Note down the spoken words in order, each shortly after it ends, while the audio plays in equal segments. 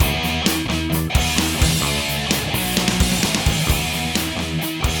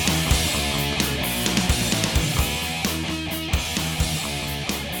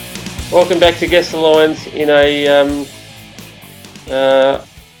Welcome back to Guess the Lines in a,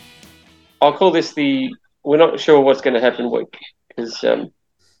 I'll call this the we're not sure what's going to happen week, because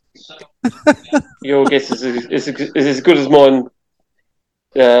your guess is as good as mine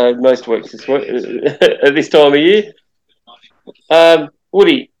most weeks at this time of year.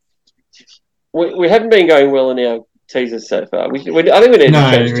 Woody, we haven't been going well in our teasers so far. I think we need to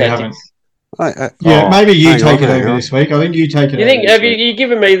change tactics. Maybe you take it over this week. I think you take it. You think? Have you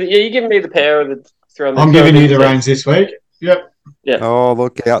given me? You giving me the power of the throne? I'm giving you the reins this week. Yep. Yeah. Oh,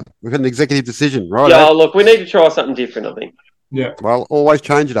 look out! We've got an executive decision, right? Yeah. Look, we need to try something different. I think. Yeah. Well, always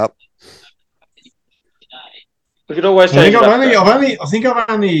change it up. We could always change it up. I think I've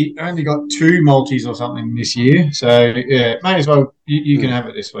only got 2 multis or something this year. So yeah, may as well. You can have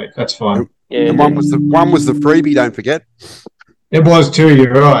it this week. That's fine. Yeah. And one was the freebie. Don't forget. It was 2.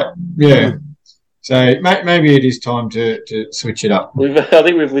 You're right. Yeah. So maybe it is time to switch it up. I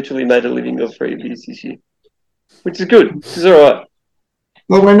think we've literally made a living of freebies this year, which is good. Which is all right.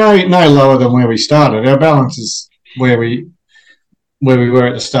 Well, we're no lower than where we started. Our balance is where we were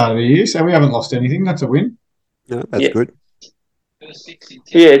at the start of the year, so we haven't lost anything. That's a win. No, that's good.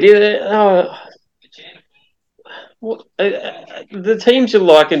 Yeah. The teams you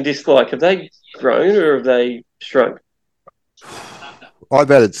like and dislike, have they grown or have they shrunk? I've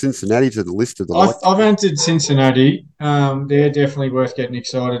added Cincinnati to the list of the I've entered Cincinnati. They're definitely worth getting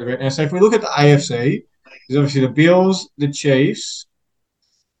excited about. Now, so if we look at the AFC, there's obviously the Bills, the Chiefs,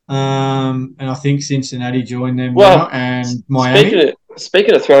 and I think Cincinnati joined them now, and Miami.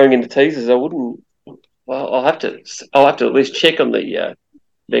 Speaking of throwing into teasers, I wouldn't. Well, I'll have to at least check on the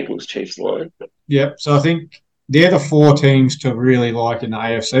Bengals Chiefs line. Yep. So I think they're the 4 teams to really like in the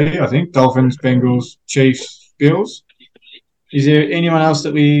AFC. I think Dolphins, Bengals, Chiefs, Bills. Is there anyone else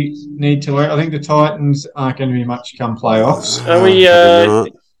that we need to? I think the Titans aren't going to be much come playoffs.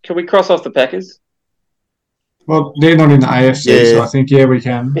 Can we cross off the Packers? Well, they're not in the AFC, so I think we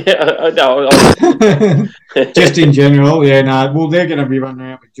can. Yeah, no. Just in general, yeah. No, well, they're going to be running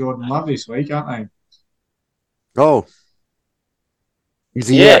around with Jordan Love this week, aren't they? Oh, is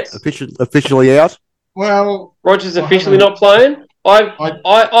he out? Officially out? Well, Rodgers officially not playing. I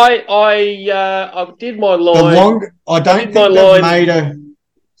did my line. I don't think they've made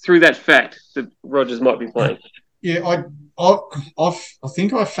through that fact that Rodgers might be playing. Yeah, I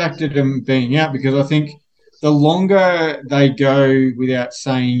think I factored him being out because I think the longer they go without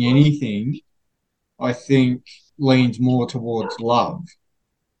saying anything, I think leans more towards Love.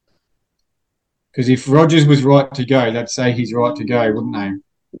 Because if Rodgers was right to go, they'd say he's right to go, wouldn't they?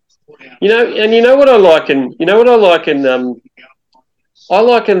 You know what I like in I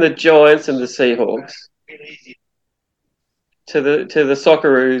liken the Giants and the Seahawks to the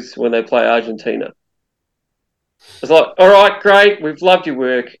Socceroos when they play Argentina. It's like, all right, great, we've loved your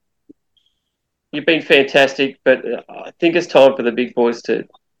work. You've been fantastic, but I think it's time for the big boys to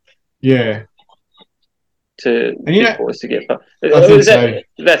get. I think so.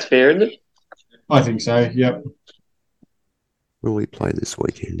 That's fair, isn't it? I think so. Yep. Will we play this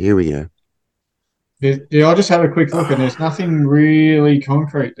weekend? Here we go. Yeah, I'll just have a quick look, and there's nothing really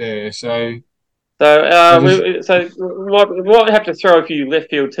concrete there. So we might have to throw a few left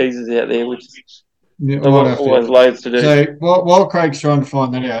field teasers out there, which is always loads to do. So while Craig's trying to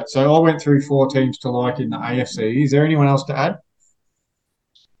find that out, so I went through 4 teams to like in the AFC. Is there anyone else to add?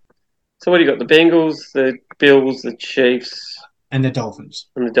 So what do you got? The Bengals, the Bills, the Chiefs, and the Dolphins.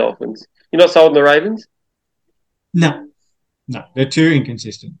 You're not sold on the Ravens? No, they're too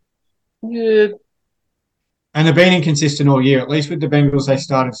inconsistent. Yeah. And they've been inconsistent all year. At least with the Bengals, they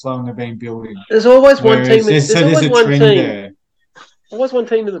started slow and they've been building. There's always one team. There's a trend there. Always one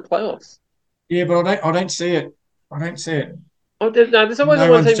team in the playoffs. Yeah, but I don't see it. Oh, there's always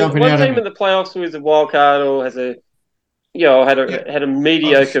one team. One team in the playoffs who is a wild card or has a, had a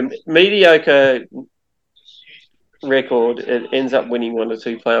mediocre record. It ends up winning 1 or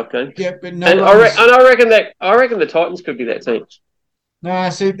 2 playoff games. Yeah, but I reckon the Titans could be that team. No,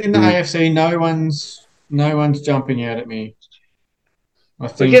 see in the AFC, no one's jumping out at me. I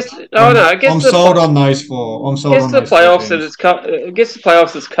think. I'm sold on those 4. I guess the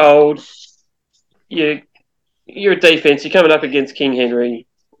playoffs is cold. You're a defense. You're coming up against King Henry.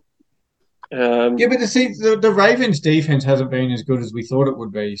 But the Ravens' defense hasn't been as good as we thought it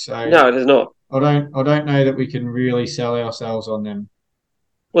would be. So no, it has not. I don't know that we can really sell ourselves on them.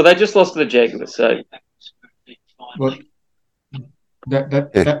 Well, they just lost to the Jaguars, so. Well,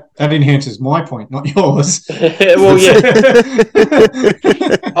 that enhances my point, not yours. Well, yeah.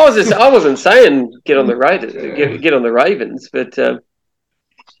 I wasn't saying get on the Raiders, get on the Ravens, but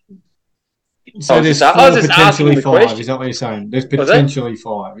So there's I was just potentially asking the 5. question. Is that what you're saying? There's potentially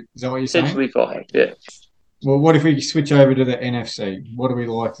 5. Is that what you're saying? Potentially 5, yeah. Well, what if we switch over to the NFC? What do we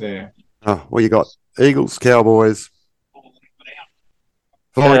like there? Oh, well, you got Eagles, Cowboys,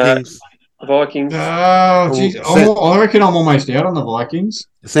 Vikings. Vikings. Oh, geez. I reckon I'm almost out on the Vikings.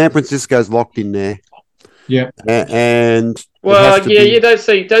 San Francisco's locked in there. Yeah. And you don't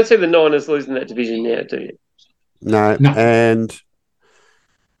see the Niners losing that division now, do you? No. And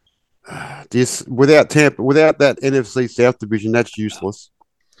this without that NFC South division, that's useless.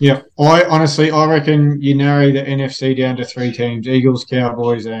 Yeah, I reckon you narrow the NFC down to 3 teams: Eagles,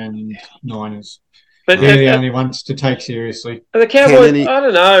 Cowboys, and Niners. But they're the only ones to take seriously. Are the Cowboys? I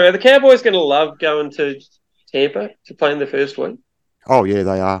don't know. Are the Cowboys going to love going to Tampa to play in the first week? Oh yeah,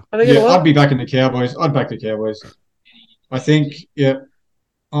 they are. I'd be backing the Cowboys. I'd back the Cowboys. I think, yeah,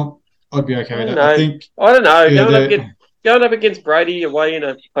 I'd be okay with that. I don't know. Yeah, going up against Brady away in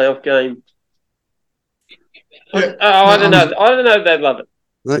a playoff game. Yeah, I don't know. I don't know if they'd love it.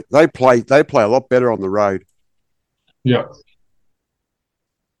 They play a lot better on the road. Yeah.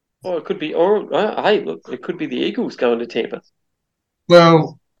 Or it could be. Hey, look, it could be the Eagles going to Tampa.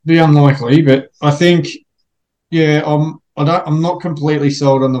 Well, be unlikely, but I think, yeah, I'm not completely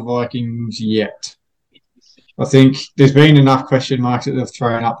sold on the Vikings yet. I think there's been enough question marks that they've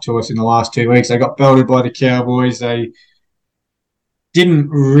thrown up to us in the last 2 weeks. They got belted by the Cowboys. They didn't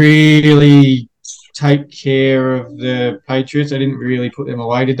really take care of the Patriots. They didn't really put them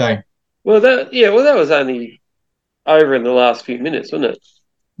away, did they? Well, that was only over in the last few minutes, wasn't it?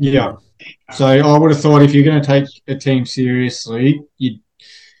 Yeah. So I would have thought if you're going to take a team seriously, you'd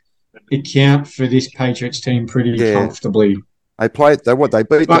account for this Patriots team pretty comfortably. They beat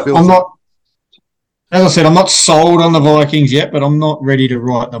the Bills. As I said, I'm not sold on the Vikings yet, but I'm not ready to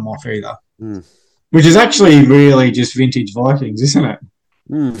write them off either. Mm. Which is actually really just vintage Vikings, isn't it?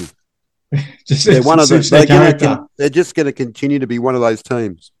 Mm. They're just going to continue to be one of those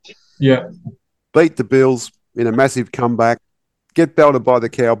teams. Yeah. Beat the Bills in a massive comeback, get belted by the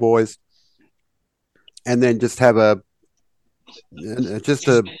Cowboys, and then just have a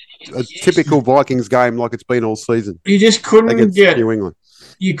typical Vikings game like it's been all season. You just couldn't get New England.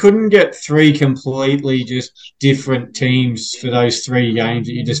 You couldn't get 3 completely just different teams for those 3 games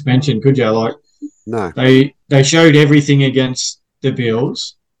that you just mentioned, could you? Like, no. They showed everything against the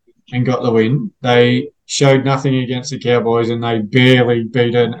Bills and got the win. They showed nothing against the Cowboys and they barely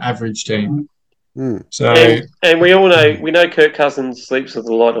beat an average team. Mm. So, and we all know Kirk Cousins sleeps with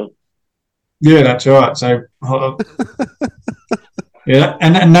the light on. Yeah, that's right. So, yeah,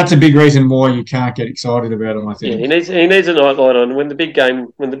 and that's a big reason why you can't get excited about him, I think. Yeah, he needs a night light on when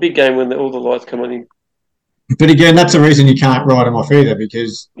all the lights come on him. But again, that's the reason you can't write him off either,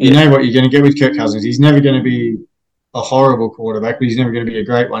 because you know what you're going to get with Kirk Cousins. He's never going to be a horrible quarterback, but he's never going to be a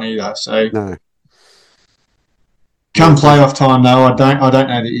great one either. So, no. Come playoff time, though, I don't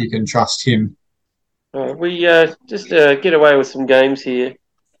know that you can trust him. We just get away with some games here.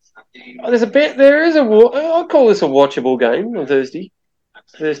 I'll call this a watchable game on Thursday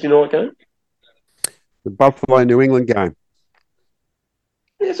night game. The Buffalo New England game.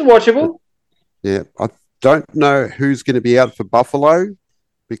 It's watchable. Yeah, I don't know who's going to be out for Buffalo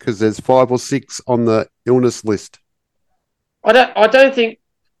because there's 5 or 6 on the illness list. I don't think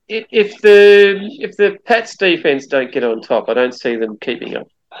if the Pats defense don't get on top, I don't see them keeping up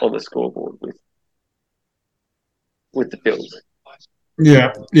on the scoreboard with the Bills.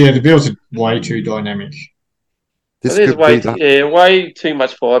 Yeah, the Bills are way too dynamic. This could be way too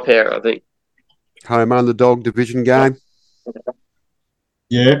much firepower, I think. Home underdog division game.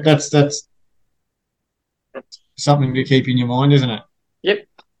 Yeah, that's something to keep in your mind, isn't it? Yep.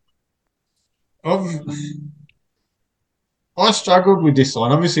 I struggled with this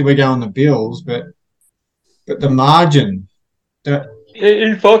line. Obviously, we're going the Bills, but the margin.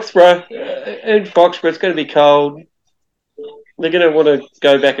 In Foxborough, it's going to be cold. They're going to want to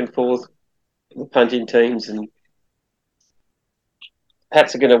go back and forth with punting teams, and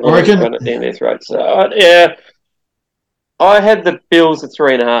Pats are going to want to run it down their throats. So, I had the Bills at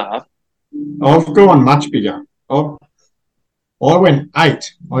 3.5. I've gone much bigger. I went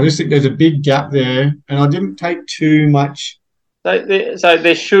 8. I just think there's a big gap there, and I didn't take too much. So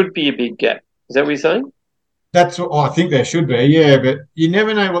there should be a big gap. Is that what you're saying? That's what I think there should be, yeah. But you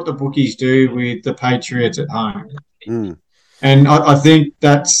never know what the bookies do with the Patriots at home. Mm. And I think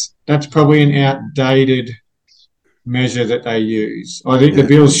that's probably an outdated measure that they use. I think the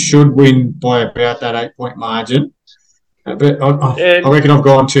Bills should win by about that 8-point margin. But I reckon I've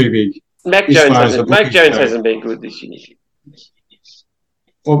gone too big. Mac Jones hasn't been good this year.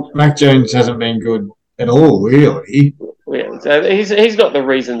 Well, Mac Jones hasn't been good at all, really. Yeah, so he's not the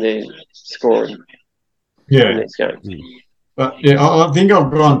reason they're scoring. Yeah. In this game. But yeah, I think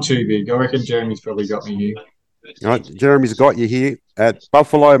I've gone too big. I reckon Jeremy's probably got me here. All right, Jeremy's got you here at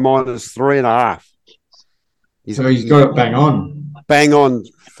Buffalo -3.5. So he's got it bang on. Bang on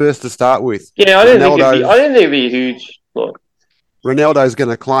first to start with. Yeah, I didn't think it'd be a huge. Like, Ronaldo's going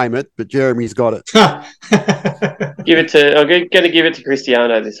to claim it, but Jeremy's got it. I'm going to give it to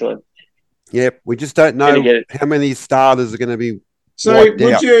Cristiano this one. Yep, we just don't know how many starters are going to be wiped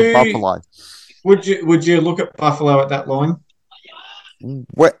out for Buffalo. Would you look at Buffalo at that line?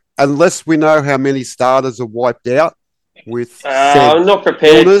 Unless we know how many starters are wiped out with I'm not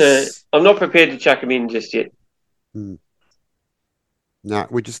prepared to chuck them in just yet. No,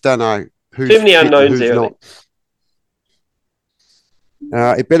 we just don't know who's too many unknowns there. Not.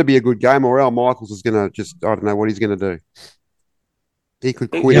 It better be a good game, or Al Michaels is going to I don't know what he's going to do. He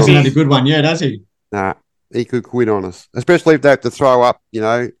could quit. He hasn't had a good one yet, has he? Nah, he could quit on us, especially if they have to throw up,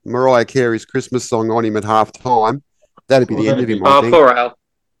 Mariah Carey's Christmas song on him at half time. That'd be the end of him, I think. Poor Al.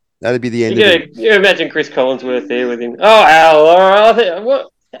 That'd be the end of him. You imagine Chris Collinsworth there with him. Oh, Al, all right.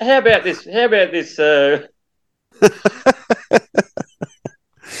 How about this? So,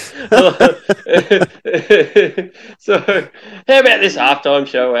 how about this halftime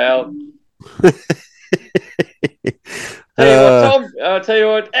show, Al? I'll tell you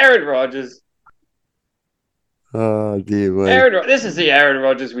what, Aaron Rodgers. Oh, dear me. This is the Aaron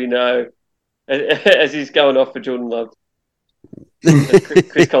Rodgers we know as he's going off for Jordan Love.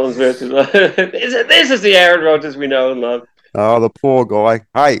 Chris Collinsworth is like, this is the Aaron Rodgers we know and love. Oh, the poor guy.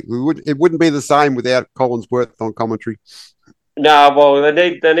 Hey, it wouldn't be the same without Collinsworth on commentary. No, well,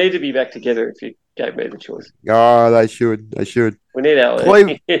 they need to be back together if you gave me the choice. Oh, they should. We need our...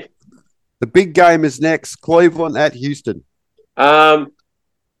 The big game is next, Cleveland at Houston. Deshaun?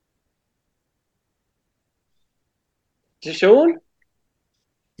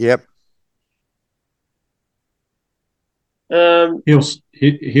 Yep.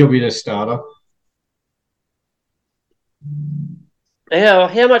 He'll be the starter.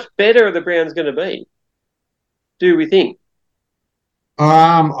 How much better are the Browns going to be? Do we think?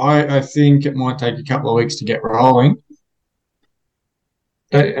 I think it might take a couple of weeks to get rolling.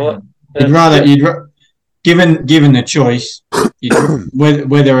 Given the choice,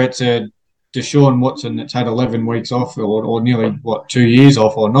 whether it's a Deshaun Watson that's had 11 weeks off or nearly 2 years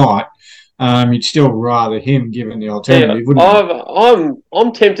off or not, you'd still rather him given the alternative, wouldn't you?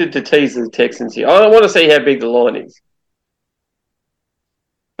 I'm tempted to tease the Texans here. I want to see how big the line is.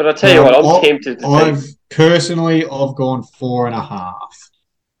 But I tell you what, I'm tempted to tease. I've gone 4.5.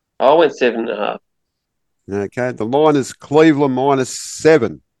 I went 7.5. Okay, the line is Cleveland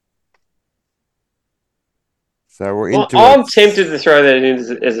 -7. So we're into. I'm tempted to throw that in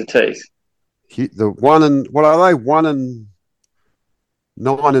as a tease. What are they?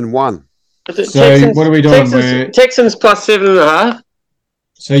 1-9-1. So Texans, what are we doing? Texans +7.5.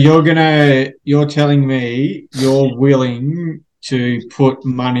 So you're telling me you're willing to put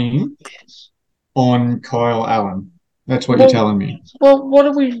money on Kyle Allen? That's what you're telling me. Well, what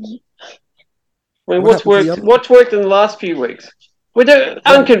are we? I mean, what's worked in the last few weeks? We're doing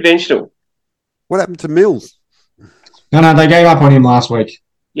unconventional. What happened to Mills? No, they gave up on him last week.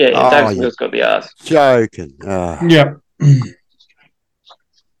 Yeah, Davis Mills got the arse. Joking. Yep.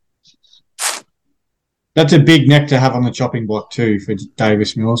 That's a big neck to have on the chopping block too for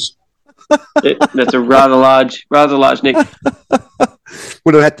Davis Mills. That's a rather large neck.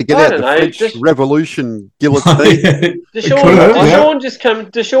 Would have had to get out the French Revolution guillotine.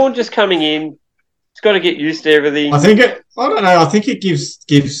 Deshaun just coming in. He's got to get used to everything. I don't know. I think it gives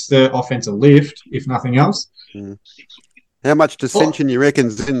the offense a lift, if nothing else. How much dissension you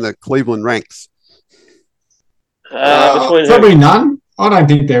reckon's in the Cleveland ranks? Probably none. I don't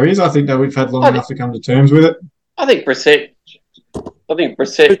think there is. I think that we've had long enough to come to terms with it. I think Brissett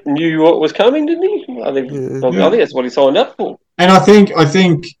knew what was coming, didn't he? I think that's what he signed up for. And I think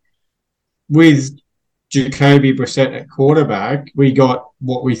with Jacoby Brissett at quarterback, we got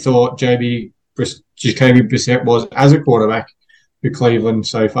what we thought Jacoby Brissett was as a quarterback for Cleveland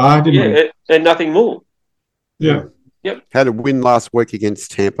so far, didn't we? And nothing more. Yeah. Yep. Had a win last week against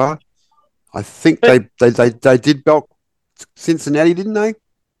Tampa. I think they did belt Cincinnati, didn't they?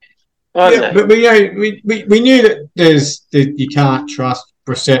 But we knew that you can't trust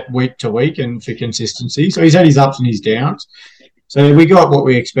Brissett week to week and for consistency. So he's had his ups and his downs. So we got what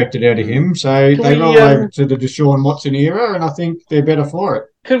we expected out of him. So they roll over to the Deshaun Watson era, and I think they're better for it.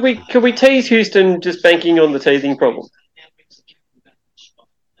 Could we tease Houston just banking on the teething problem?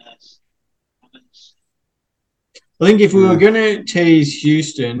 I think if we were going to tease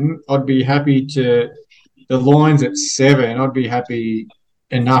Houston, I'd be happy to the line's at 7. I'd be happy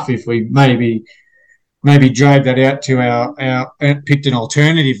enough if we maybe drag that out to our picked an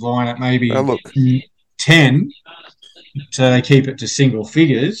alternative line at maybe 10. So they keep it to single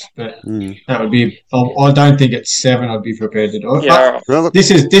figures, but that would be. I don't think it's 7. I'd be prepared to do it. Yeah, right. This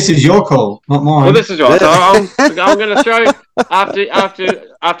is your call, not mine. Well, this is right. I'm going to throw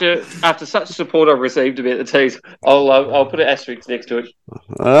after such support I've received about the teas. I'll put an asterisk next to it.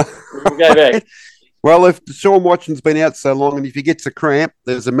 We'll go back. Well, if Sean Watchen's been out so long, and if he gets a cramp,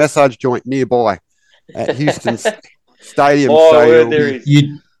 there's a massage joint nearby at Houston Stadium. So there is.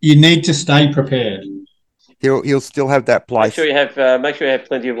 You need to stay prepared. He'll still have that place. Make sure you have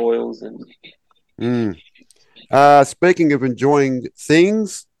plenty of oils and. Speaking of enjoying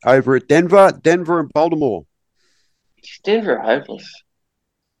things over at Denver and Baltimore. Denver are hopeless.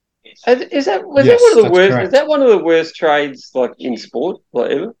 Is that one of the worst? Correct. Is that one of the worst trades like in sport, like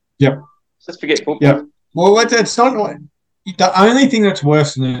ever? Yep. Let's forget football. Yep. Well, it's not. The only thing that's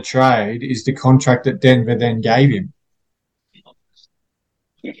worse than a trade is the contract that Denver then gave him.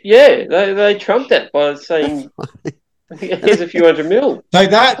 Yeah, they trumped that by saying, "Here's a few $100 million." So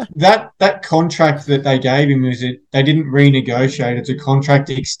that contract that they gave him they didn't renegotiate. It's a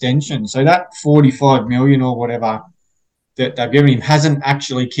contract extension. So that $45 million or whatever that they've given him hasn't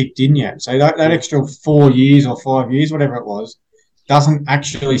actually kicked in yet. So that extra 4 years or 5 years, whatever it was, doesn't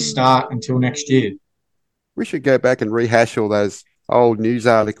actually start until next year. We should go back and rehash all those old news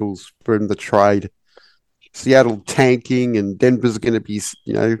articles from the trade. Seattle tanking and Denver's going to be, $10.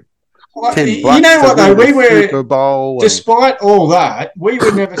 You know what though? We were Super Bowl. Despite all that, we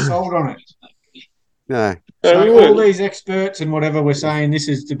were never sold on it. No. So all these experts and whatever were saying this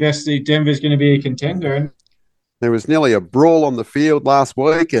is the best. Denver's going to be a contender, and there was nearly a brawl on the field last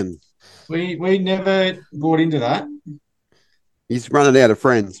week, and we never bought into that. He's running out of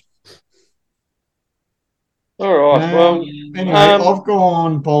friends. All right. Anyway, I've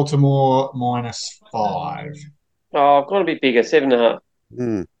gone Baltimore -5. Oh, I've gone a bit bigger,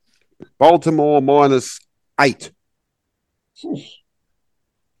 7.5. Baltimore -8.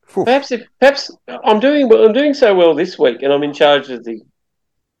 Perhaps I'm doing so well this week, and I'm in charge of the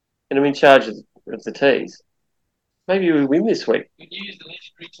teas. Maybe we win this week.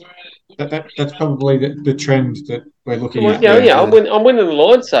 That's probably the trend that we're looking at. Yeah. I'm winning the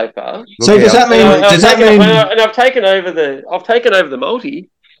line so far. So does that mean? And I've taken over the multi.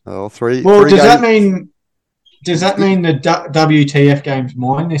 Oh, three. Well, does that mean the WTF game's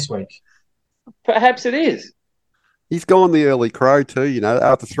mine this week? Perhaps it is. He's gone the early crow too.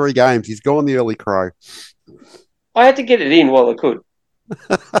 After 3 games, he's gone the early crow. I had to get it in while I could.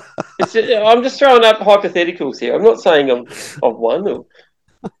 I'm just throwing up hypotheticals here. I'm not saying I've won or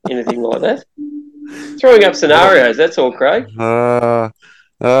anything like that. Throwing up scenarios, that's all, Craig.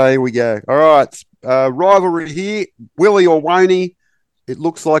 Here we go. All right. Rivalry here. Willie or Woney? It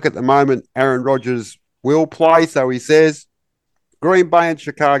looks like at the moment Aaron Rodgers will play, so he says. Green Bay and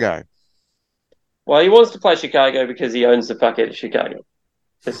Chicago. Well, he wants to play Chicago because he owns the fuck out of Chicago.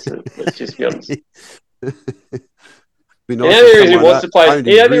 Let's just be honest. The only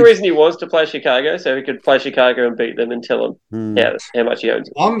reason he wants to play Chicago, so he could play Chicago and beat them and tell them how much he owns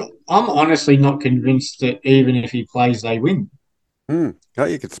them. I'm honestly not convinced that even if he plays, they win. Oh,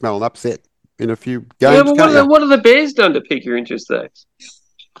 you could smell an upset in a few games. Yeah, but what have the Bears done to pique your interest, though?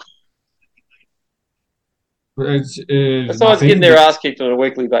 Besides getting their ass kicked on a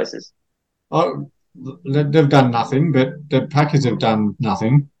weekly basis. Oh, they've done nothing, but the Packers have done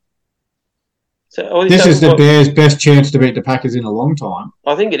nothing. So this is the Bears' best chance to beat the Packers in a long time.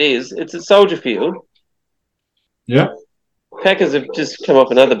 I think it is. It's at Soldier Field. Yeah. Packers have just come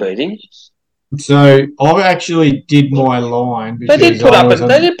off another beating. So I actually did my line. They did put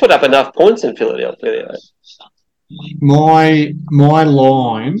up enough points in Philadelphia. My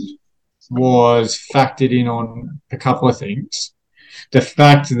line was factored in on a couple of things. The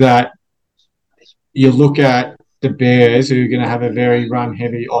fact that you look at the Bears, who are going to have a very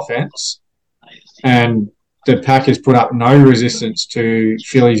run-heavy offense, and the Packers put up no resistance to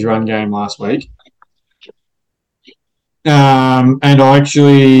Philly's run game last week. And I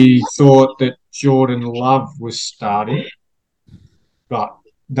actually thought that Jordan Love was starting, but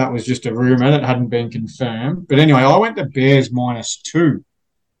that was just a rumour that hadn't been confirmed. But anyway, I went to Bears -2.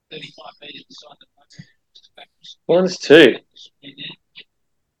 -2.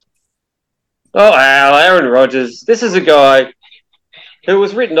 Oh, wow, Aaron Rodgers. This is a guy who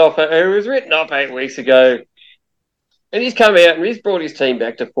was written off 8 weeks ago, and he's come out and he's brought his team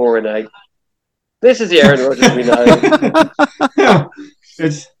back to 4-8. This is the Aaron Rodgers we know.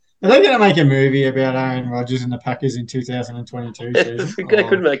 Are they going to make a movie about Aaron Rodgers and the Packers in 2022 season? They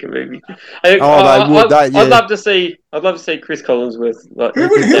could make a movie. They would. I'd love to see. I'd love to see Chris Collinsworth. Who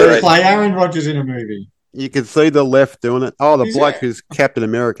would play Aaron Rodgers in a movie? You can see the left doing it. Oh, the bloke who's Captain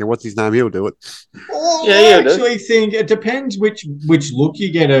America. What's his name? He'll do it. Well, I actually think it depends which look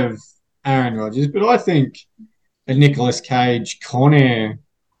you get of Aaron Rodgers, but I think a Nicolas Cage Con Air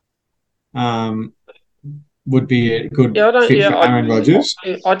would be a good fit for Aaron Rodgers.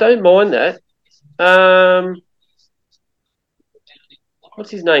 I don't mind that.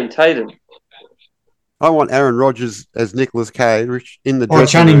 What's his name? Tatum. I want Aaron Rodgers as Nicolas Cage in the dressing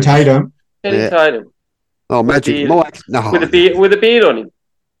Channing room. Tatum. Channing Tatum. Oh, Magic Mike. No. With a beard on him.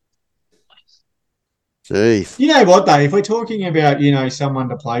 Jeez. You know what, though? If we're talking about, someone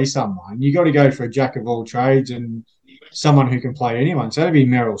to play someone, you got to go for a jack of all trades and someone who can play anyone. So that'd be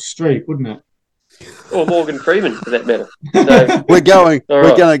Meryl Streep, wouldn't it? Or Morgan Freeman, for that matter. So, we're going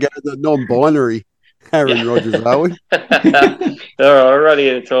to go the non-binary Aaron Rodgers, are we? All right, we're running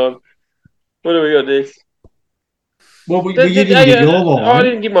out of time. What do we got next? Well, you didn't give your line. I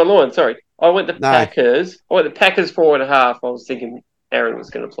didn't give my line, sorry. I went the Packers. I went the Packers 4.5. I was thinking Aaron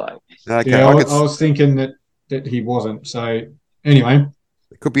was going to play. Okay, yeah, I was thinking that he wasn't. So, anyway.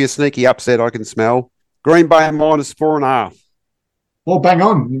 It could be a sneaky upset I can smell. Green Bay -4.5. Well, bang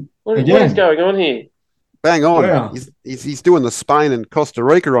on. What is going on here? Bang on. Yeah. He's doing the Spain and Costa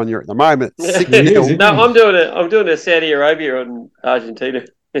Rica on you at the moment. I'm doing a Saudi Arabia on Argentina.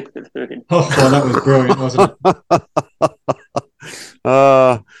 That was brilliant, wasn't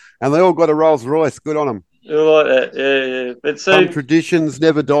it? And they all got a Rolls Royce. Good on them. I like that. Yeah. But soon, some traditions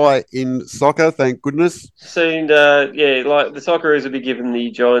never die in soccer, thank goodness. Soon, like the Socceroos will be given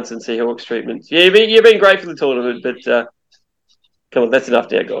the Giants and Seahawks treatment. Yeah, you've been great for the tournament, but come on, that's enough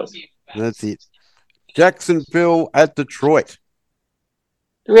now, guys. That's it. Jacksonville at Detroit.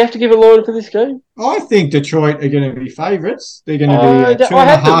 Do we have to give a line for this game? I think Detroit are going to be favourites. They're going to be a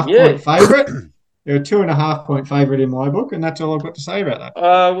 2.5 point favourite. They're a 2.5 point favourite in my book, and that's all I've got to say about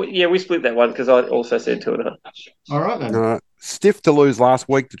that. We split that one because I also said 2.5. All right, then. Stiff to lose last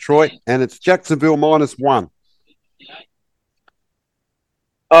week, Detroit, and it's Jacksonville -1.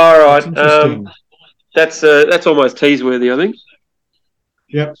 All right. That's almost tease-worthy, I think.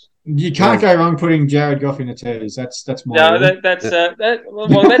 Yep. You can't go wrong putting Jared Goff in a tease. That's my that's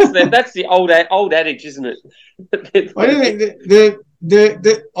the old adage, isn't it? I don't think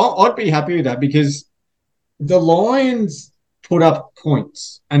I'd be happy with that because the Lions put up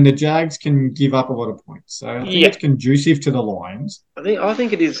points and the Jags can give up a lot of points. So I think it's conducive to the Lions. I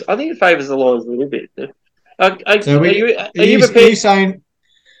think it is. I think it favours the Lions a little bit. Are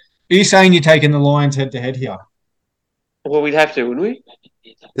you saying you're taking the Lions head to head here? Well, we'd have to, wouldn't we?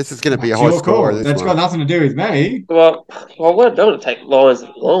 This is going to be a high score. That's got nothing to do with me. Well, I don't want to take Lions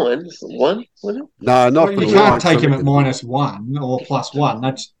at Lions. One, would it? No, not you can't take him at -1 or +1.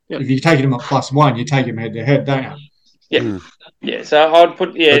 That's if you're taking him at +1, you take him head to head, don't you? Yeah. So I'd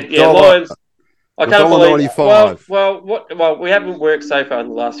put Lions. I can't believe. Well, we haven't worked so far in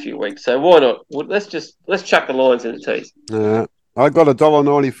the last few weeks, so why not? Well, let's chuck the Lions in the tees. I got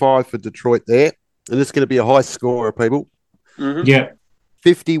 $1.95 for Detroit there, and it's going to be a high scorer, people. Mm-hmm. Yeah.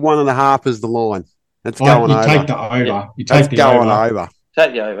 51.5 is the line. That's going over. You take the over. Yeah. You take the over.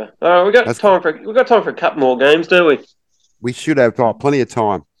 Take the over. All right, we've got time for a couple more games, don't we? We should have plenty of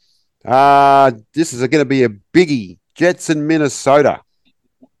time. This is going to be a biggie. Jets in Minnesota.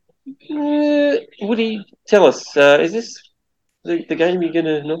 Woody, tell us, is this the game you're going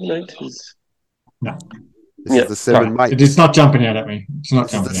to nominate? No. This is the 7 mate. It's not jumping out at me. It's not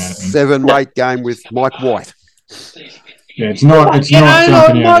jumping out at me. 7 mate game with Mike White. Yeah, it's not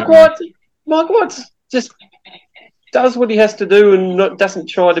jumping out at me. Mike White just does what he has to do and doesn't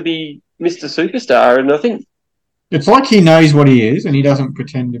try to be Mr. Superstar. And I think it's like he knows what he is and he doesn't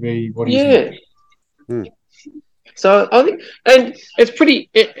pretend to be what he's not. Hmm. So I think, and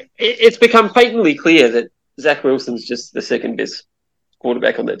it's become patently clear that Zach Wilson's just the second best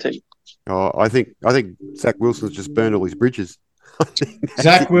quarterback on that team. Oh, I think Zach Wilson's just burned all his bridges.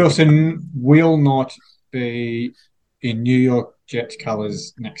 Zach Wilson will not be in New York Jets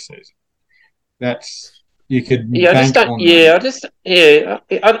colours next season. That's you could bank on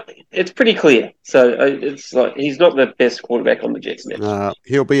that. It's pretty clear. So it's like he's not the best quarterback on the Jets next.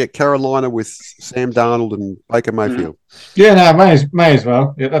 He'll be at Carolina with Sam Darnold and Baker Mayfield. Yeah, no, may as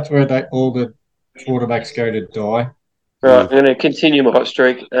well. Yeah, that's where all the quarterbacks go to die. Right, I'm going to continue my hot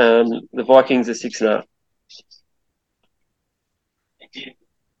streak. The Vikings are 6.5.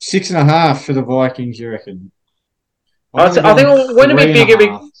 6.5 for the Vikings, you reckon? I think I went a bit bigger.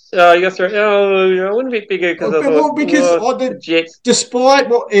 I went a bit bigger because I thought the Jets. Despite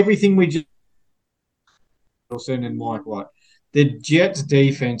everything we just and Mike White, the Jets'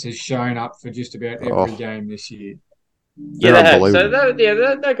 defense has shown up for just about every game this year. Yeah, they have. So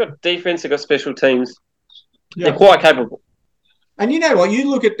they've got defense. They've got special teams. Yeah. They're quite capable. And you know what? You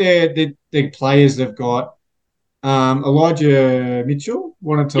look at the players they've got. Elijah Mitchell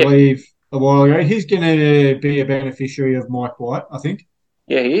wanted to leave a while ago. He's going to be a beneficiary of Mike White, I think.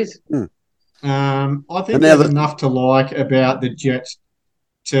 Yeah, he is. I think there's enough to like about the Jets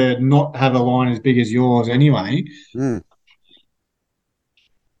to not have a line as big as yours anyway. Now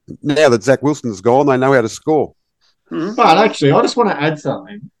that Zach Wilson's gone, they know how to score. Mm-hmm. But actually, I just want to add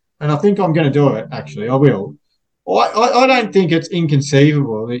something, and I think I'm going to do it, actually. I will. I don't think it's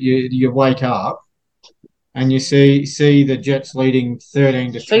inconceivable that you wake up and you see the Jets leading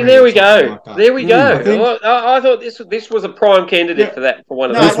 13-3. See, there we go. Like there we go. I thought this was a prime candidate for that. For one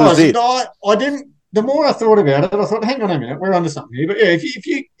of those. No, it was. I didn't. The more I thought about it, I thought, hang on a minute, we're onto something here. But yeah,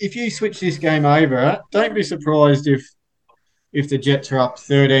 if you switch this game over, don't be surprised if the Jets are up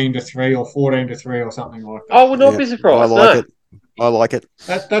 13-3 or 14-3 or something like that. I would not be surprised. I like it.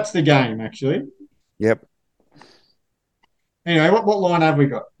 That's the game, actually. Yep. Anyway, what line have we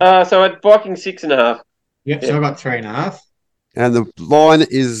got? So at Vikings 6.5. Yep. So I've got 3.5. And the line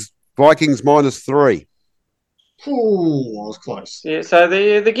is Vikings -3. Ooh, I was close. Yeah, so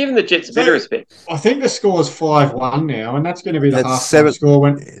they're giving the Jets a bit of respect. I think the score's 5-1 now, and that's going to be the half-time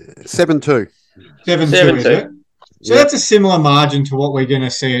score. 7-2. 7-2, is it? So that's a similar margin to what we're going to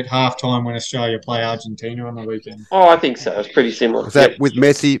see at halftime when Australia play Argentina on the weekend. Oh, I think so. It's pretty similar. Is that with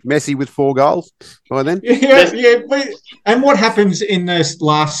Messi with 4 goals by then? Yeah. And what happens in the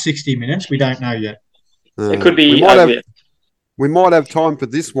last 60 minutes, we don't know yet. It could be. We might have time for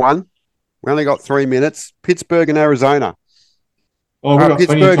this one. We only got 3 minutes. Pittsburgh and Arizona. Oh, we got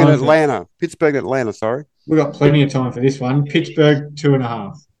Pittsburgh and Atlanta. Pittsburgh and Atlanta, sorry. We've got plenty of time for this one. Pittsburgh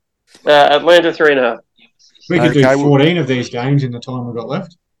 2.5. Atlanta 3.5. We could do 14 of these games in the time we've got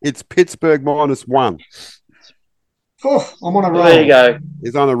left. It's Pittsburgh -1. Oh, I'm on a roll. There you go.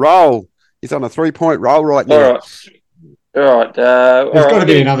 He's on a roll. He's on a 3-point roll right now. All right. There's got to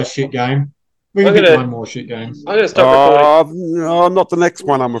be another shit game. We can get one more shit game. I'm going to stop recording. No, not the next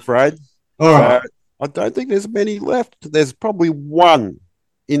one, I'm afraid. All right. I don't think there's many left. There's probably one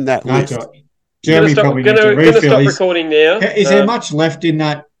in that list. Right. Jeremy probably needs to refill. Going to stop recording now. Is there much left in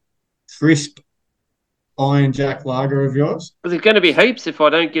that crisp Iron Jack lager of yours? Well, there's going to be heaps if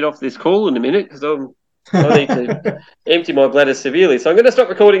I don't get off this call in a minute because I need to empty my bladder severely. So I'm going to stop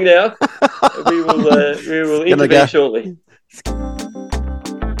recording now. We will intervene shortly.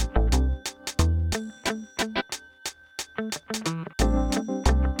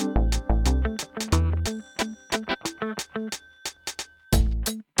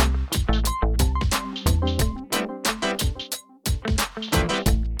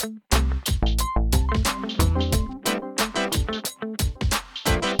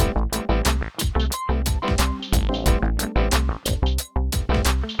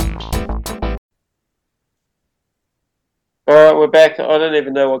 All right, we're back. I don't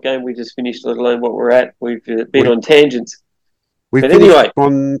even know what game we just finished, let alone what we're at. We've been on tangents. Anyway,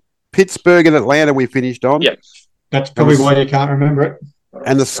 on Pittsburgh and Atlanta, we finished on. Yep. That's probably why you can't remember it.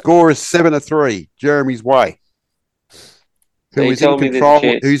 And the score is 7-3, Jeremy's way. Who's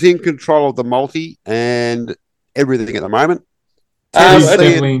in control of the multi and everything at the moment. He's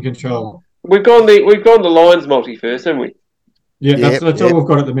definitely in control. We've gone the Lions multi first, haven't we? Yeah, that's all we've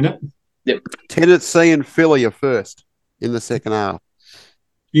got at the minute. Yep. Tennessee and Philly are first in the second half.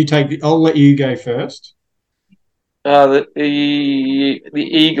 I'll let you go first. The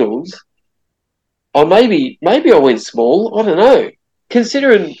Eagles. Oh, maybe I went small. I don't know.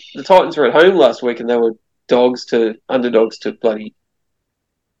 Considering the Titans were at home last week and they were underdogs to bloody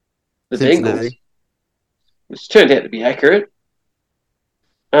the Bengals, which turned out to be accurate.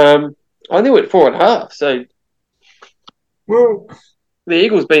 I think we went 4.5. So, well, the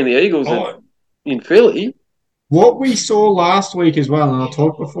Eagles being the Eagles in Philly. What we saw last week as well, and I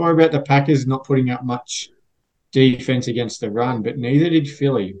talked before about the Packers not putting up much defense against the run, but neither did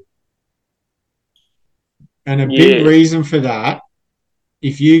Philly. And a big reason for that,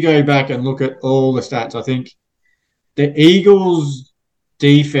 if you go back and look at all the stats, I think the Eagles'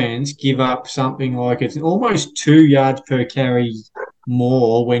 defense give up something like it's almost 2 yards per carry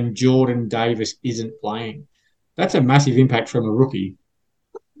more when Jordan Davis isn't playing. That's a massive impact from a rookie.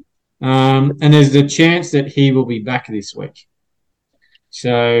 And there's the chance that he will be back this week.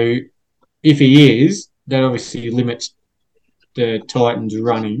 So if he is, that obviously limits the Titans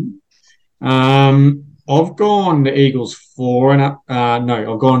running. I've gone the Eagles 4 and up.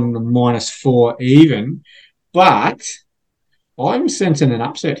 No, I've gone -4 even, but I'm sensing an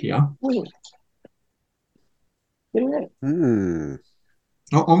upset here.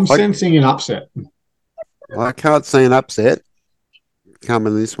 I'm sensing an upset. I can't see an upset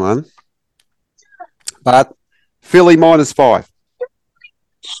coming this one, but Philly -5.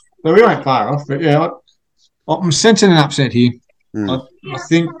 So we won't far off, but yeah, I'm sensing an upset here. I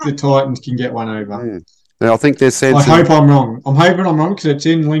think the Titans can get one over. Yeah, I think they're sensing. I hope I'm wrong. I'm hoping I'm wrong because it's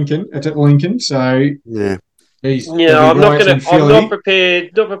in Lincoln. It's at Lincoln, so yeah. I'm not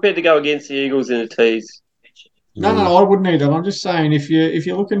prepared to go against the Eagles in a tease. No, I wouldn't either. I'm just saying if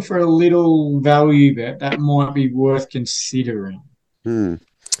you're looking for a little value bet, that might be worth considering. So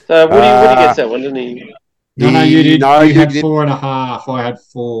Woody gets that one, didn't he? No, you did. No, you had 4.5. I had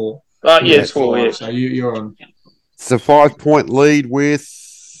 4. Yes, 4. Yeah. So you're on. It's a 5-point lead with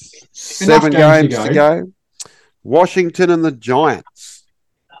 7 games to go. Washington and the Giants.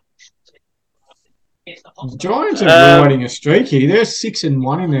 The Giants are riding a streak here. They're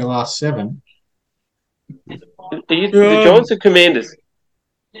 6-1 in their last 7. The Giants or Commanders?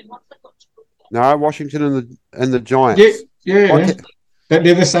 No, Washington and the Giants. Yeah.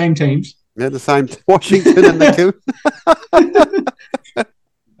 They're the same teams. They're the same. Washington and the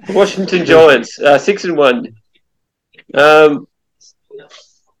Washington Giants, 6-1.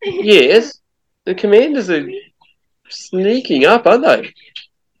 Yes, the Commanders are sneaking up, aren't they?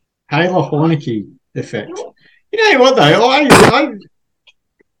 Taylor Heineke effect. You know what though?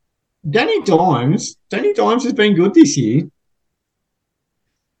 Danny Dimes has been good this year.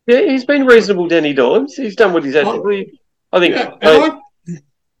 Yeah, he's been reasonable, Danny Dimes. He's done what he's had to do.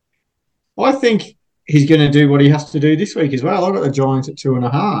 I think he's going to do what he has to do this week as well. I've got the Giants at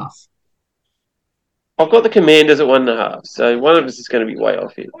 2.5. I've got the Commanders at 1.5, so one of us is going to be way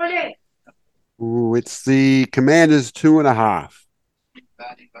off here. Ooh, it's the Commanders 2.5.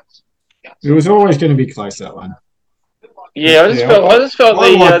 It was always going to be close, that one. Yeah, I just felt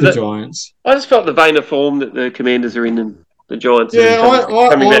the Giants. I just felt the vein of form that the Commanders are in, and the Giants are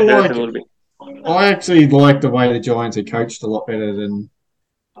coming back to earth a little bit. I actually like the way the Giants are coached a lot better than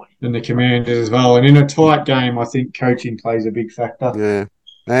the Commanders as well. And in a tight game, I think coaching plays a big factor. Yeah,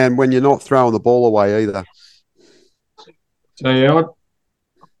 and when you're not throwing the ball away either. So yeah.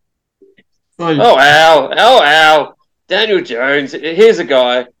 Ow! Daniel Jones. Here's a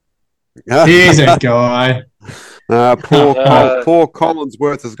guy. Poor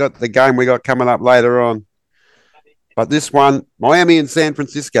Collinsworth has got the game we got coming up later on. But this one, Miami and San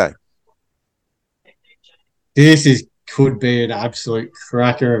Francisco. This could be an absolute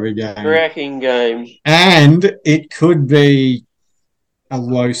cracker of a game. Cracking game. And it could be a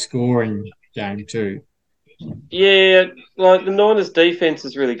low-scoring game too. Yeah, like the Niners' defense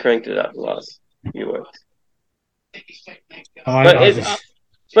has really cranked it up the last few weeks.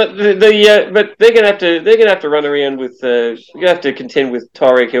 But they're gonna have to run around with you're gonna have to contend with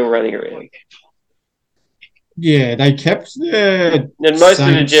Tyreek Hill running around. Yeah, they kept and most of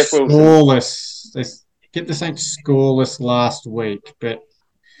the Jeff Wilson scoreless. They kept the Saints scoreless last week, but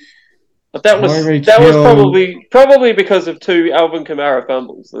that was probably because of 2 Alvin Kamara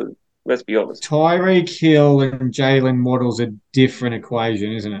fumbles. Let's be honest. Tyreek Hill and Jalen Waddle's a different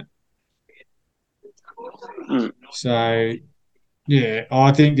equation, isn't it? So. Yeah,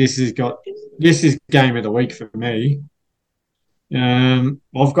 I think this is game of the week for me.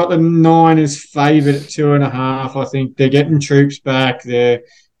 I've got the Niners favoured at 2.5. I think they're getting troops back.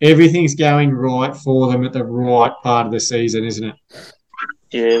 Everything's going right for them at the right part of the season, isn't it?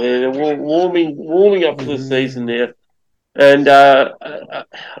 Yeah, they're warming up for the season there, and a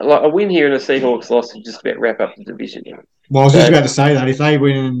win here and a Seahawks loss would just about wrap up the division. Well, I was just about to say that if they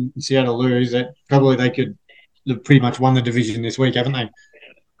win and Seattle lose, that probably they could. They've pretty much won the division this week, haven't they?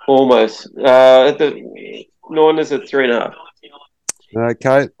 Almost. The Niners at 3.5.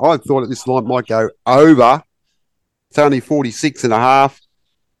 Okay. I thought this line might go over. It's only 46.5.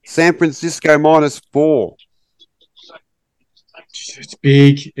 San Francisco -4. It's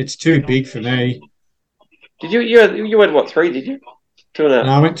big. It's too big for me. Did you went what, 3, did you? 2.5.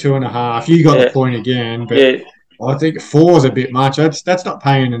 No, I went 2.5. You got the point again, but I think 4 is a bit much. That's not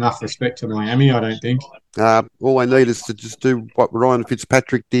paying enough respect to Miami, I don't think. All they need is to just do what Ryan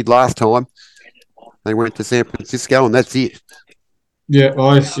Fitzpatrick did last time. They went to San Francisco, and that's it. Yeah,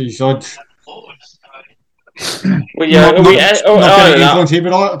 I see. Well, yeah, not going to influence here,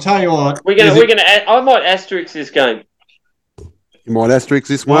 but I'll tell you what. I might asterisk this game. You might asterisk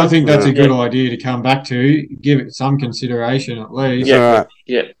this one. I think that's a good idea to come back to. Give it some consideration at least. Yeah.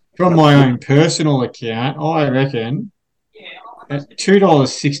 From my own personal account, I reckon At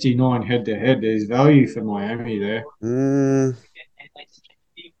 $2.69 head to head, there's value for Miami there.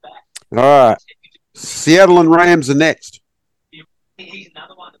 All right. Seattle and Rams are next.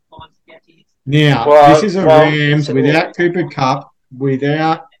 Now, this is a Rams without Cooper Kupp,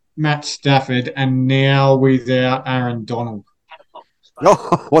 without Matt Stafford, and now without Aaron Donald.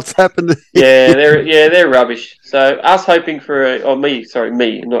 Oh, what's happened? They're rubbish. So us hoping for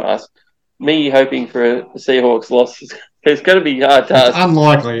me, not us. Me hoping for a Seahawks loss. It's going to be hard to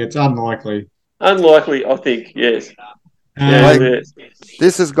It's unlikely. Unlikely, I think. Yes.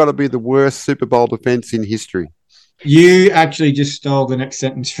 This has got to be the worst Super Bowl defense in history. You actually just stole the next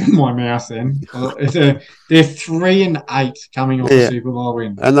sentence from my mouth. Then they're 3-8 coming off a Super Bowl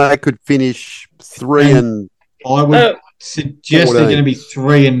win, and they could finish 3 and. I would suggest 14. They're going to be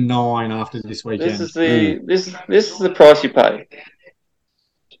 3-9 after this weekend. This is the price you pay.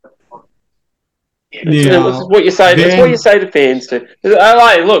 Yeah, that's what you say. That's what you say to fans too.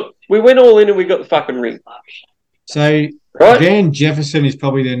 Look, we went all in and we got the fucking ring. So Van Jefferson is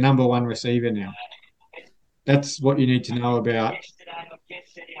probably their number one receiver now. That's what you need to know about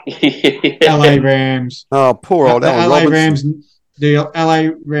LA Rams. Oh, poor old LA Rams. The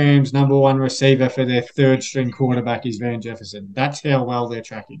LA Rams' number one receiver for their third string quarterback is Van Jefferson. That's how well they're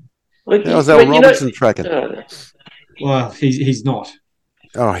tracking. How's Al Robinson tracking? Well, he's not.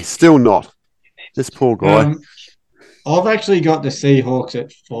 Oh, he's still not. This poor guy. I've actually got the Seahawks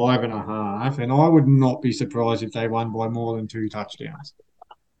at 5.5, and I would not be surprised if they won by more than 2 touchdowns.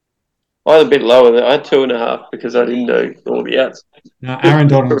 I had a bit lower there. I had 2.5 because I didn't know all the outs. No, Aaron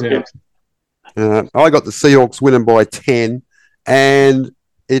Donald's out. I got the Seahawks winning by 10, and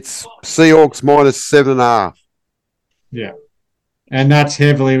it's Seahawks minus 7.5. Yeah. And that's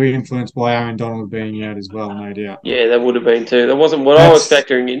heavily influenced by Aaron Donald being out as well, no doubt. Yeah, that would have been too. That wasn't what I was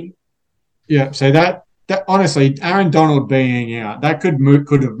factoring in. Yeah, so that honestly, Aaron Donald being out, that could have moved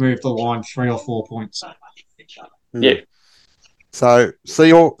the line 3 or 4 points. Yeah. So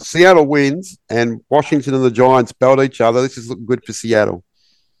Seattle wins, and Washington and the Giants belt each other. This is looking good for Seattle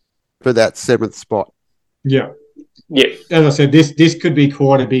for that 7th spot. Yeah. Yeah. As I said, this could be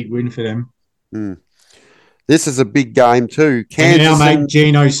quite a big win for them. This is a big game too. Kansas and now make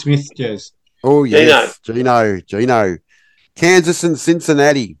Geno Smith, Jez. Oh, yes. Geno. Kansas and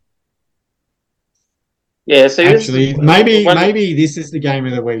Cincinnati. Yeah, so actually, maybe this is the game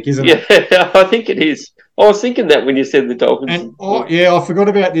of the week, isn't it? Yeah, I think it is. I was thinking that when you said the Dolphins. And I forgot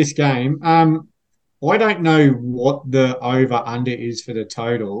about this game. I don't know what the over/under is for the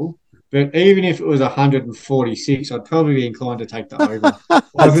total, but even if it was 146, I'd probably be inclined to take the over.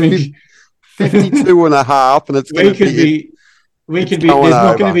 I think 52.5, and it's going to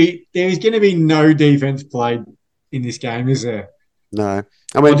be. There's going to be no defense played in this game, is there? No,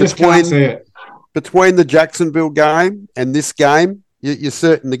 I mean, I just can't see it. Between the Jacksonville game and this game, you're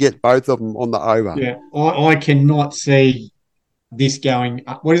certain to get both of them on the over. Yeah, I cannot see this going.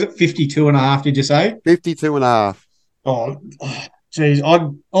 What is it? 52.5? Did you say? 52.5. Oh, geez,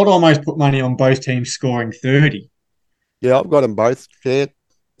 I'd almost put money on both teams scoring 30. Yeah, I've got them both. Yeah,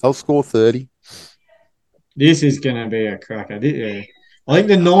 I'll score 30. This is going to be a cracker. Yeah. I think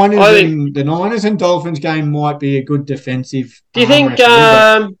the Niners and Dolphins game might be a good defensive. Do you think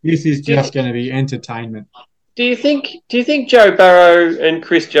this is just going to be entertainment? Do you think Joe Burrow and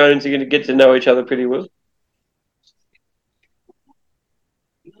Chris Jones are going to get to know each other pretty well?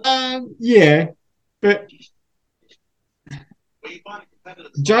 Yeah, but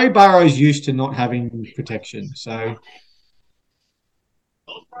Joe Burrow's used to not having protection, so.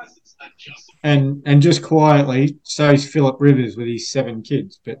 And just quietly, so is Philip Rivers with his 7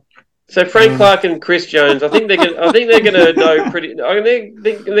 kids. But so Frank Clark and Chris Jones, I think they're going to know pretty. I think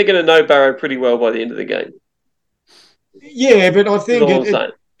they're going to know Burrow pretty well by the end of the game. Yeah, but I think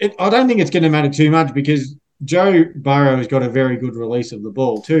I don't think it's going to matter too much because Joe Burrow has got a very good release of the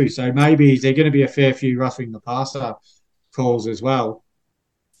ball too. So maybe there's going to be a fair few roughing the passer calls as well.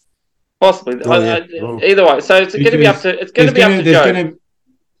 Possibly. Either way, so it's going to be up to Joe.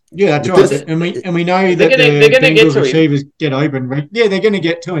 Yeah, that's right. And we know that the Bengals receivers get open. Yeah, they're going to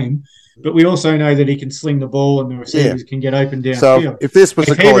get to him. But we also know that he can sling the ball and the receivers can get open downfield. So if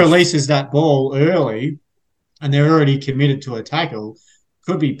he releases that ball early and they're already committed to a tackle,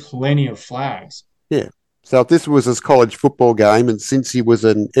 could be plenty of flags. Yeah. So if this was his college football game, and since he was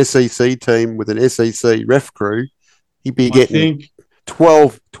an SEC team with an SEC ref crew, he'd be getting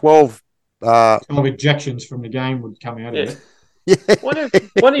 12 ejections from the game would come out of it. Yeah. One of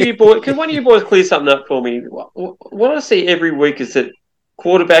you boys clear something up for me? What I see every week is that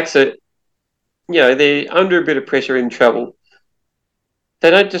quarterbacks are, they're under a bit of pressure, in trouble. They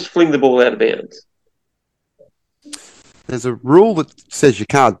don't just fling the ball out of bounds. there's a rule that says you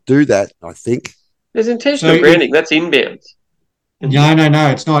can't do that, I think. There's intentional grounding. That's inbounds.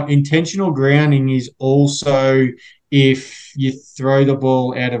 No. It's not. Intentional grounding is also if you throw the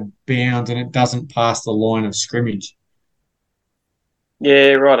ball out of bounds and it doesn't pass the line of scrimmage.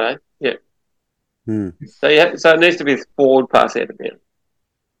 Yeah, righto. Yeah. So it needs to be a forward pass out of bounds.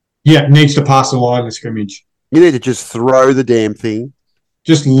 Yeah, it needs to pass the line of scrimmage. You need to just throw the damn thing.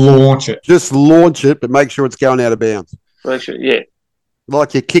 Just launch it. Just launch it, but make sure it's going out of bounds. Make sure, yeah.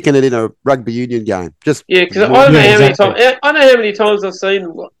 Like you're kicking it in a rugby union game. Just because I don't know how many times I've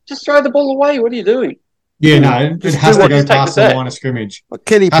seen. Just throw the ball away. What are you doing? Yeah, no, it has to go past the line of scrimmage. Well,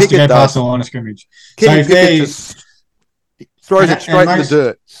 Kenny Pickett has to go past the line of scrimmage. Kenny Pickett just throws it straight in the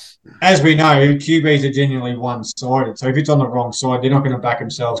dirt. As we know, QBs are genuinely one-sided. So if it's on the wrong side, they're not going to back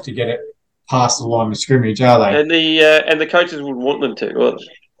themselves to get it past the line of scrimmage, are they? And the coaches wouldn't want them to, will they?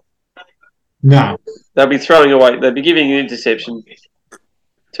 No. They'll be throwing away. They'll be giving an interception,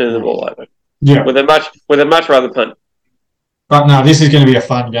 turning the ball over. Yeah. With a much rather punt. But no, this is going to be a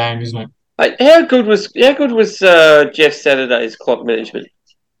fun game, isn't it? How good was Jeff Saturday's clock management?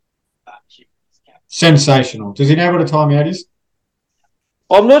 Sensational. Does he know what a timeout is?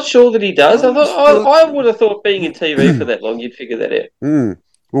 I'm not sure that he does. I would have thought being in TV for that long, you'd figure that out.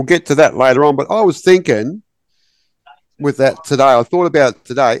 We'll get to that later on. But I was thinking with that today, I thought about it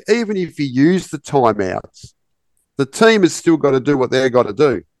today, even if you use the timeouts, the team has still got to do what they've got to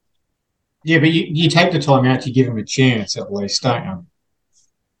do. Yeah, but you take the timeout, you give them a chance at least, don't you?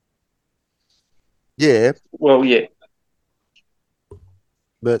 Yeah. Well, yeah.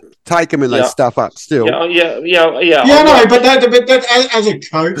 But take them and they stuff up still. Yeah. No, but that as a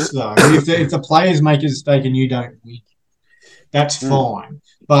coach, though, if the players make a mistake and you don't win, that's fine.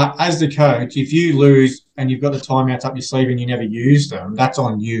 But as the coach, if you lose and you've got the timeouts up your sleeve and you never use them, that's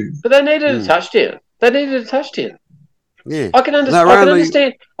on you. But they needed a touchdown. Yeah. I can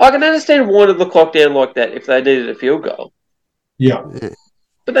understand. I can understand winding the clock down like that if they needed a field goal. Yeah.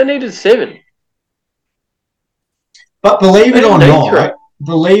 But they needed 7. But believe it or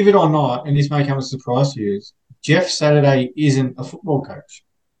not, and this may come as a surprise to you, Jeff Saturday isn't a football coach.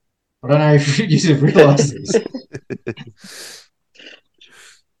 I don't know if you realised this.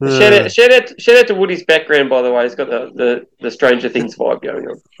 Shout out to Woody's background, by the way. He's got the Stranger Things vibe going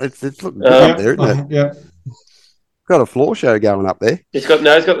on. It's looking good up there, isn't it? Yeah. Got a floor show going up there. He's got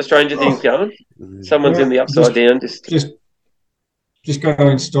the Stranger Things going. Someone's in the upside down. Just got to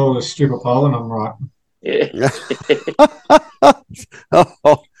install a stripper pole and I'm right. Yeah.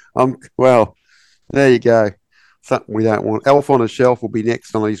 Well, there you go. Something we don't want. Elf on a Shelf will be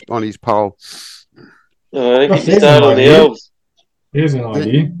next on his pole. I think he's started on the elves. Here's an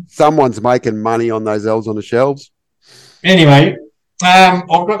idea. Someone's making money on those elves on the shelves. Anyway, I've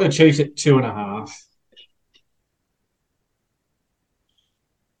got the Chiefs at 2.5.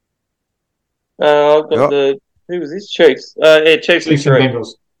 I've got who was this? Chiefs. Chiefs and 3. Bengals.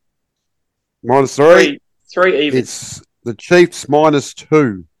 -3. 3 even. It's the Chiefs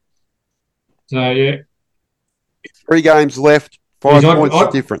 -2. So, yeah. 3 games left, 5 points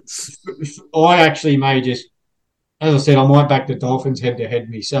of difference. I actually may just, as I said, I might back the Dolphins head-to-head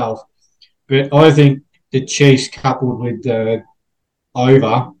myself, but I think the Chiefs coupled with the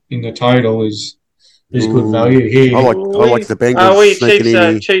over in the total is good value here. I like the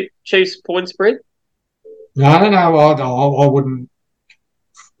Bengals. Chiefs point spread? No. I wouldn't.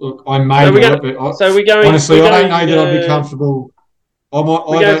 Look, I may do it, but honestly, I don't know that I'd be comfortable. I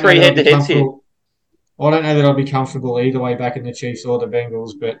go 3 head-to-heads here. I don't know that I'd be comfortable either way back in the Chiefs or the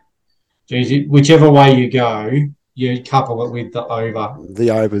Bengals, but geez, whichever way you go, you couple it with the over.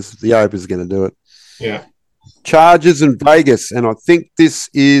 The over's going to do it. Yeah. Chargers and Vegas, and I think this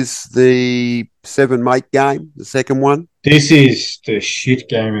is the 7-mate game, the second one. This is the shit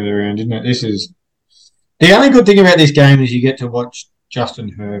game of the round, isn't it? This is the only good thing about this game is you get to watch Justin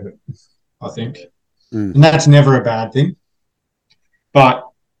Herbert, I think. And that's never a bad thing. But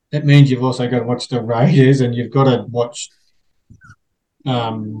it means you've also got to watch the Raiders and you've got to watch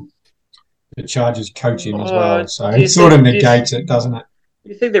the Chargers coaching as well. So it sort of negates it, doesn't it?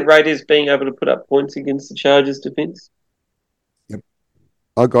 You think the Raiders being able to put up points against the Chargers defence? Yep.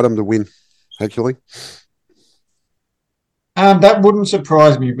 I got them to win, actually. That wouldn't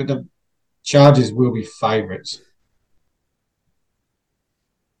surprise me, but the Chargers will be favourites.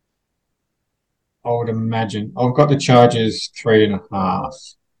 I would imagine. I've got the Chargers 3.5.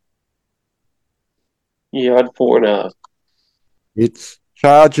 Yeah, I had 4.5. It's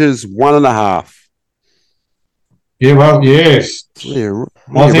Chargers 1.5. Yeah, well, yes. Yeah,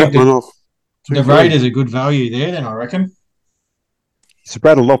 I think the Raiders are good value there, then I reckon. He's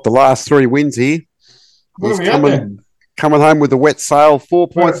rattled off the last 3 wins here. Where are we at then? coming home with a wet sail. 4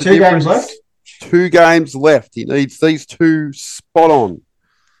 points of difference. 2 games left? 2 games left. He needs these 2 spot on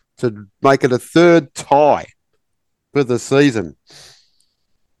to make it a third tie for the season.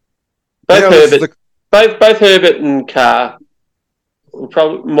 Both Herbert and Carr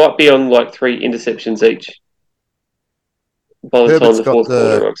probably might be on like 3 interceptions each by the time the fourth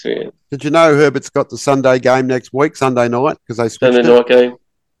quarter rocks in. Did you know Herbert's got the Sunday game next week, Sunday night, because they switched Sunday night game?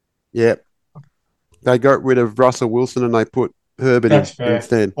 Yeah. They got rid of Russell Wilson and they put Herbert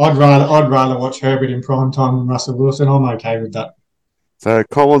instead. I'd rather watch Herbert in prime time than Russell Wilson. I'm okay with that. So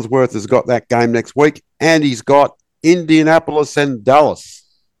Collinsworth has got that game next week, and he's got Indianapolis and Dallas.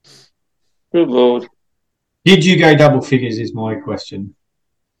 Good Lord. Did you go double figures is my question.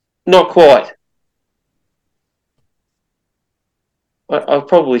 Not quite. I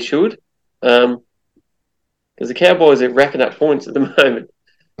probably should. Because the Cowboys are racking up points at the moment.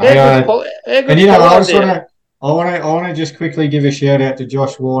 I want to just quickly give a shout out to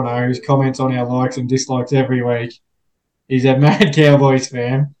Josh Warner, whose comments on our likes and dislikes every week. He's a mad Cowboys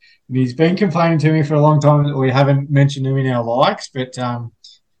fan, and he's been complaining to me for a long time that we haven't mentioned him in our likes, but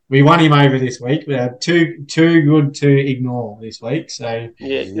we won him over this week. We had too good to ignore this week, so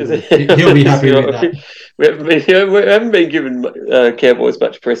yeah, he'll be happy with that. We haven't been given Cowboys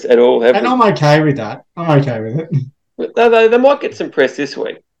much press at all, have we? And I'm okay with that. I'm okay with it. They might get some press this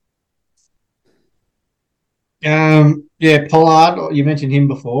week. Yeah, Pollard, you mentioned him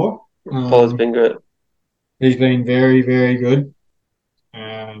before. Pollard's been good. He's been very, very good.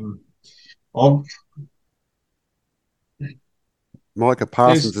 Micah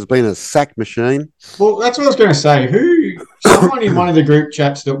Parsons has been a sack machine. Well, that's what I was going to say. Someone in one of the group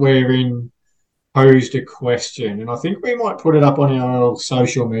chats that we're in posed a question, and I think we might put it up on our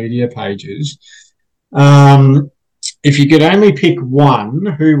social media pages. If you could only pick one,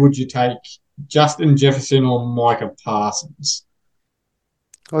 who would you take? Justin Jefferson or Micah Parsons?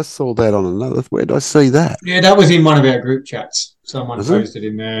 I saw that on another. Where did I see that? Yeah, that was in one of our group chats. Someone posted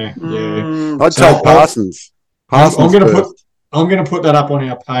in there. Yeah, I'd take Parsons. I'm going to put that up on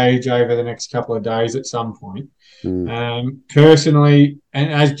our page over the next couple of days at some point. Personally,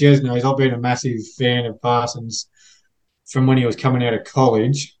 and as Jez knows, I've been a massive fan of Parsons from when he was coming out of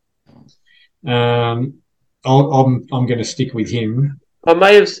college. I'm going to stick with him. I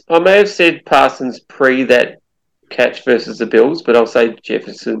may have said Parsons pre that catch versus the Bills, but I'll say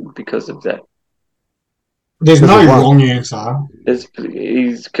Jefferson because of that. There's no wrong answer. Because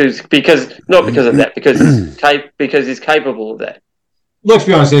not because of that, because he's capable of that. Let's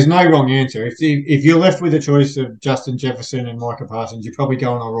be honest, there's no wrong answer. If you're left with a choice of Justin Jefferson and Micah Parsons, you're probably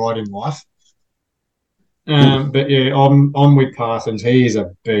going all right in life. But yeah, I'm with Parsons. He is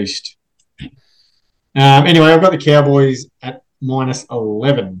a beast. Anyway, I've got the Cowboys at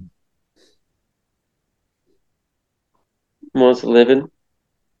 -11. -11.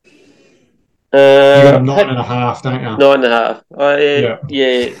 You got a 9.5, don't you? 9.5.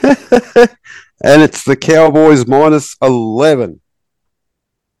 Yeah. And it's the Cowboys -11.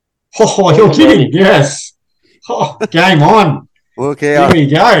 Oh, you're kidding? Yes. Oh, game on. Look out. Here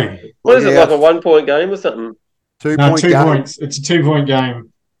we go. What is it, like a 1-point game or something? 2 points. It's a 2-point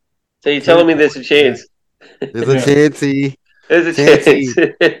game. So you're telling me there's a chance? There's a chance here. There's a chance.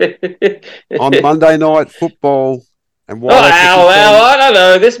 On Monday Night Football. And I don't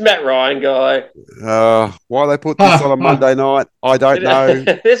know. This Matt Ryan guy. Why they put this on a Monday night, I don't know.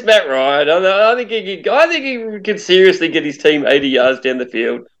 This Matt Ryan. I think he could seriously get his team 80 yards down the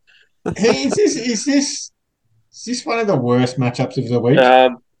field. Is this one of the worst matchups of the week?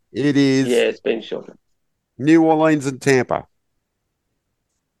 It is. Yeah, it's been shocking. New Orleans and Tampa.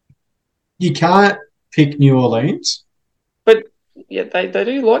 You can't pick New Orleans. But yeah, they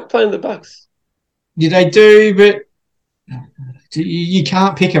do like playing the Bucks. Yeah, they do, but you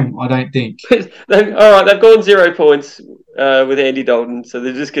can't pick them, I don't think. All right, they've gone 0 points with Andy Dalton, so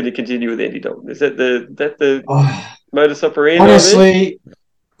they're just going to continue with Andy Dalton. Is that the modus operandi? Honestly,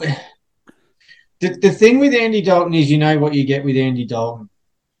 the thing with Andy Dalton is you know what you get with Andy Dalton.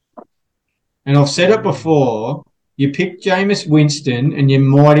 And I've said it before, you pick Jameis Winston and you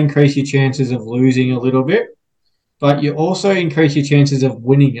might increase your chances of losing a little bit, but you also increase your chances of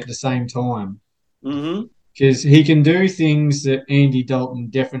winning at the same time. Mm-hmm. Because he can do things that Andy Dalton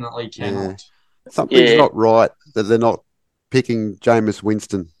definitely cannot. Yeah. Something's not right that they're not picking Jameis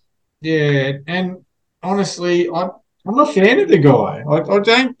Winston. Yeah, and honestly, I'm a fan of the guy. I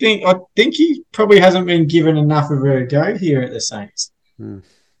think he probably hasn't been given enough of a go here at the Saints.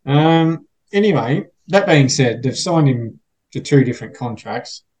 Anyway, that being said, they've signed him to 2 different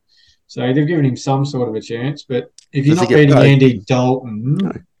contracts. So they've given him some sort of a chance. But if you're not beating Andy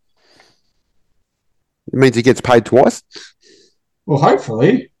Dalton... It means he gets paid twice. Well,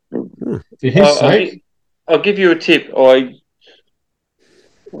 hopefully. For his sake. I'll give you a tip. I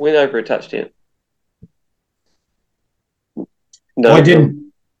went over a touchdown. No, I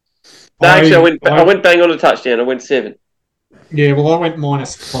didn't. No, actually, I went bang on a touchdown. I went 7. Yeah, well, I went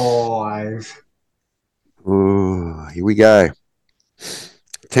 -5. Oh, here we go.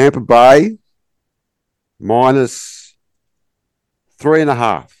 Tampa Bay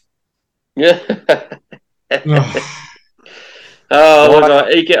 -3.5. Yeah. Look,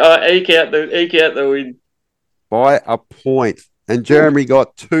 I eke out the win by a point, and Jeremy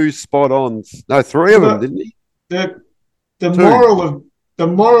got 2 spot-ons. No, 3 of them, didn't he? The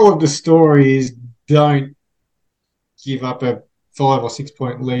moral of the story is don't give up a 5 or 6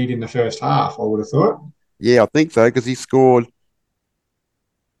 point lead in the first half. I would have thought. Yeah, I think so because he scored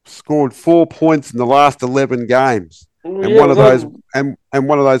 4 points in the last 11 games, and one of those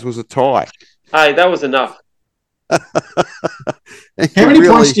was a tie. Hey, that was enough. How many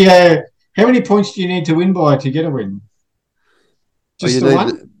points do you have? How many points do you need to win by to get a win? Just the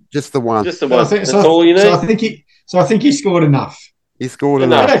one. Just the one. Just the one. That's all you need. So I think he scored enough. He scored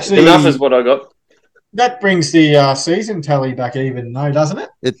enough. Enough is what I got. That brings the season tally back even, though, doesn't it?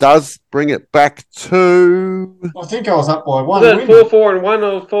 It does bring it back to. I think I was up by 1. 4-4-1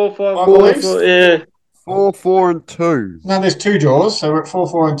 or 4-5. Yeah. 4-4-2. No, there's 2 draws, so we're at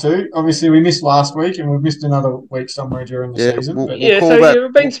 4-4-2. Obviously, we missed last week, and we've missed another week somewhere during the season.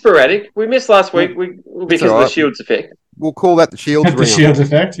 You've been sporadic. We missed last week because of the Shields effect. We'll call that the Shields round. The Shields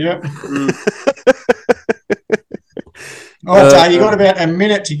effect, yeah. So you got about a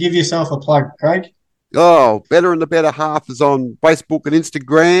minute to give yourself a plug, Craig. Oh, Better and the Better Half is on Facebook and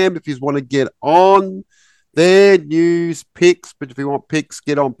Instagram if you want to get on there. News, picks, but if you want picks,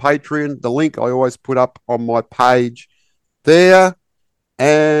 get on Patreon. The link I always put up on my page there.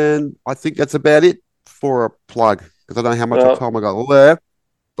 And I think that's about it for a plug because I don't know how much time I got left.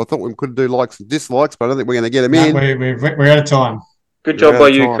 I thought we could do likes and dislikes, but I don't think we're going to get them in. We're out of time. Good job by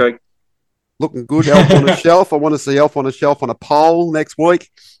you, Craig. Looking good. Elf on a Shelf. I want to see Elf on a Shelf on a poll next week.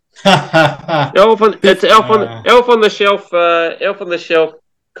 Elf on the Shelf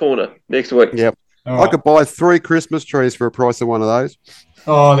corner next week. Yep. I could buy 3 Christmas trees for a price of one of those.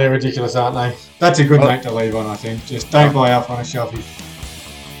 Oh, they're ridiculous, aren't they? That's a good note to leave on, I think. Just don't buy Elf on a Shelfie.